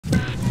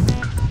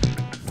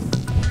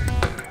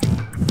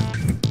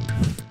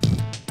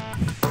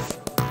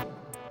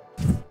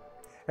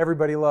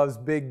Everybody loves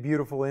big,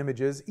 beautiful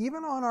images.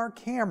 Even on our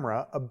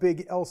camera, a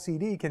big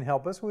LCD can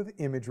help us with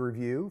image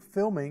review,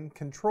 filming,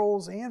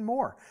 controls, and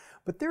more.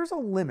 But there's a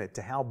limit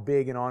to how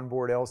big an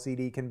onboard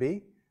LCD can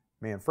be.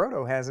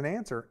 Manfrotto has an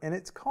answer, and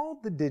it's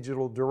called the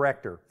Digital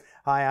Director.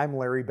 Hi, I'm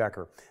Larry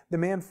Becker. The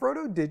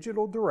Manfrotto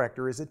Digital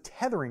Director is a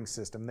tethering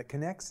system that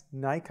connects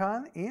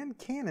Nikon and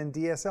Canon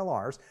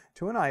DSLRs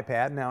to an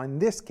iPad. Now, in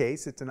this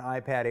case, it's an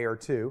iPad Air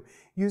 2,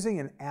 using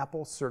an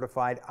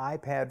Apple-certified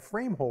iPad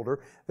frame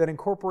holder that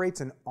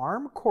incorporates an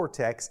ARM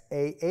Cortex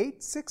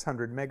A8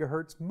 600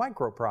 MHz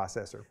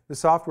microprocessor. The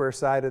software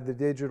side of the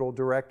Digital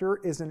Director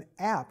is an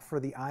app for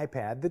the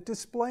iPad that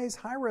displays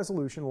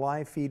high-resolution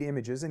live feed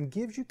images and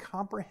gives you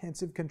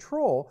comprehensive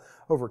control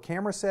over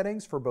camera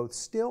settings for both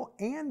still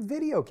and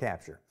video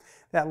capture.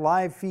 That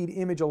live feed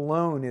image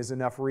alone is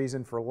enough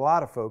reason for a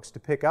lot of folks to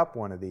pick up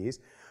one of these.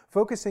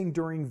 Focusing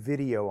during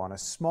video on a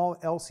small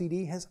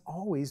LCD has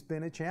always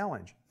been a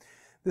challenge.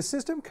 The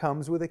system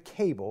comes with a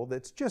cable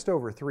that's just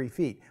over 3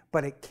 feet,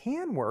 but it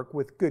can work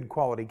with good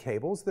quality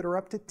cables that are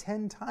up to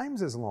 10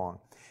 times as long.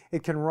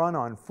 It can run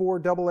on 4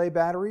 AA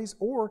batteries,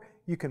 or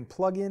you can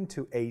plug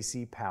into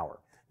AC power.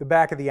 The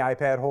back of the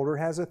iPad holder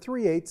has a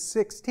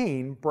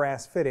 3/8/16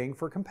 brass fitting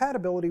for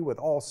compatibility with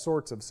all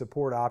sorts of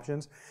support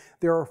options.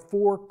 There are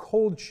 4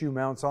 cold shoe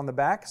mounts on the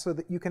back so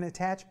that you can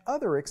attach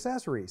other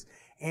accessories.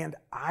 And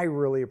I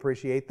really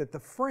appreciate that the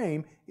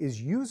frame is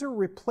user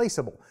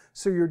replaceable,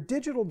 so your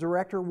Digital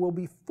Director will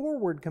be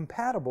forward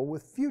compatible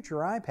with future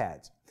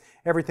iPads.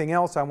 Everything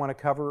else I want to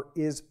cover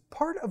is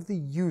part of the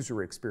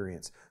user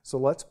experience, so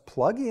let's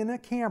plug in a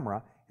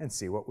camera and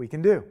see what we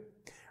can do.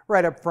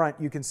 Right up front,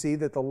 you can see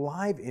that the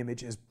live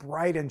image is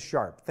bright and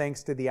sharp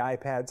thanks to the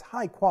iPad's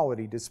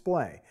high-quality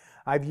display.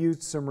 I've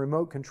used some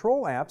remote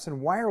control apps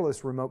and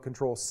wireless remote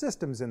control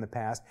systems in the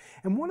past,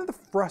 and one of the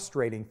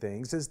frustrating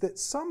things is that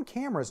some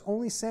cameras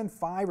only send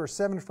 5 or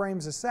 7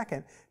 frames a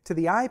second to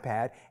the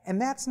iPad,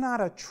 and that's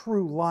not a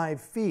true live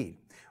feed.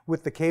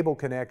 With the cable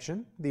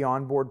connection, the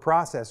onboard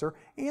processor,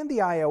 and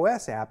the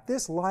iOS app,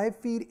 this live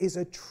feed is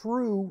a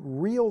true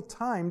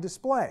real-time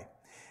display.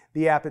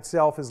 The app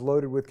itself is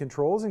loaded with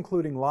controls,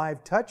 including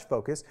live touch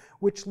focus,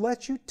 which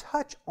lets you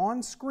touch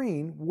on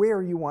screen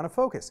where you want to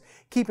focus.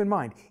 Keep in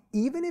mind,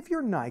 even if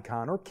your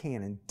Nikon or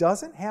Canon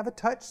doesn't have a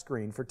touch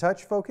screen for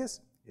touch focus,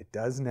 it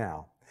does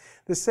now.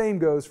 The same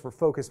goes for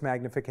focus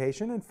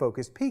magnification and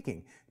focus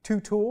peaking,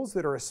 2 tools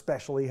that are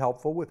especially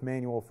helpful with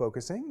manual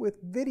focusing,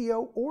 with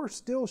video or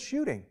still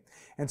shooting.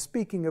 And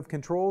speaking of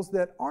controls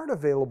that aren't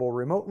available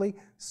remotely,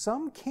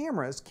 some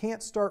cameras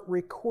can't start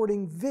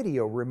recording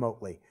video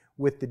remotely.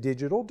 With the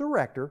Digital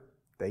Director,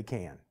 they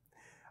can.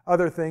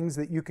 Other things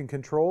that you can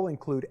control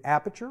include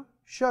aperture,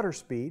 shutter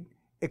speed,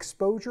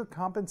 exposure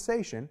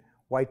compensation,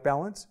 white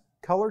balance,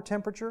 color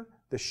temperature,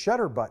 the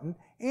shutter button,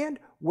 and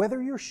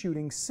whether you're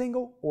shooting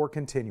single or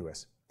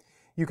continuous.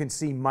 You can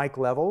see mic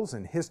levels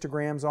and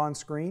histograms on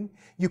screen.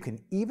 You can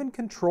even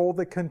control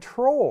the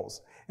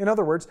controls. In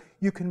other words,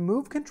 you can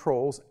move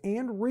controls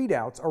and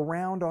readouts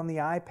around on the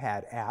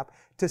iPad app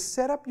to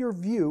set up your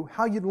view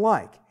how you'd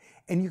like.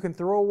 And you can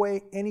throw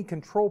away any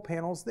control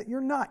panels that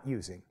you're not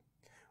using.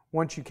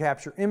 Once you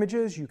capture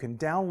images, you can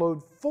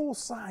download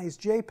full-size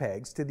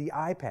JPEGs to the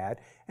iPad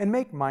and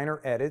make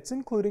minor edits,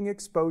 including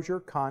exposure,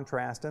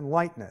 contrast, and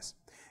lightness.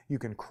 You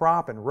can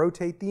crop and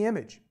rotate the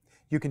image.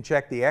 You can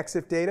check the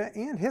EXIF data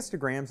and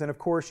histograms, and of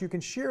course you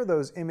can share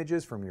those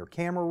images from your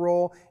camera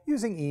roll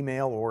using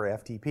email or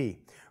FTP.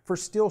 For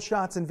still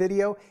shots and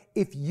video,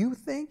 if you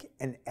think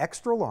an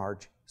extra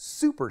large,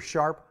 super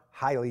sharp,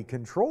 highly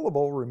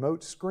controllable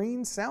remote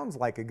screen sounds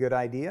like a good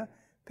idea,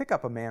 pick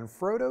up a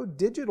Manfrotto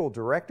Digital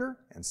Director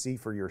and see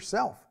for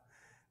yourself.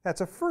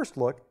 That's a first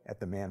look at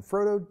the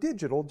Manfrotto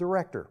Digital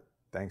Director.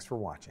 Thanks for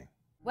watching.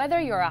 Whether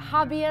you're a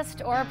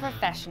hobbyist or a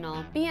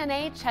professional,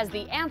 B&H has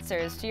the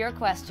answers to your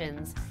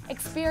questions.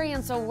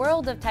 Experience a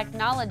world of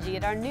technology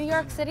at our New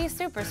York City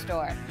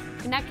Superstore.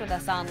 Connect with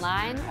us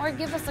online or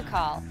give us a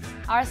call.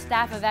 Our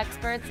staff of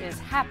experts is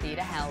happy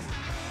to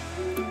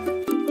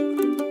help.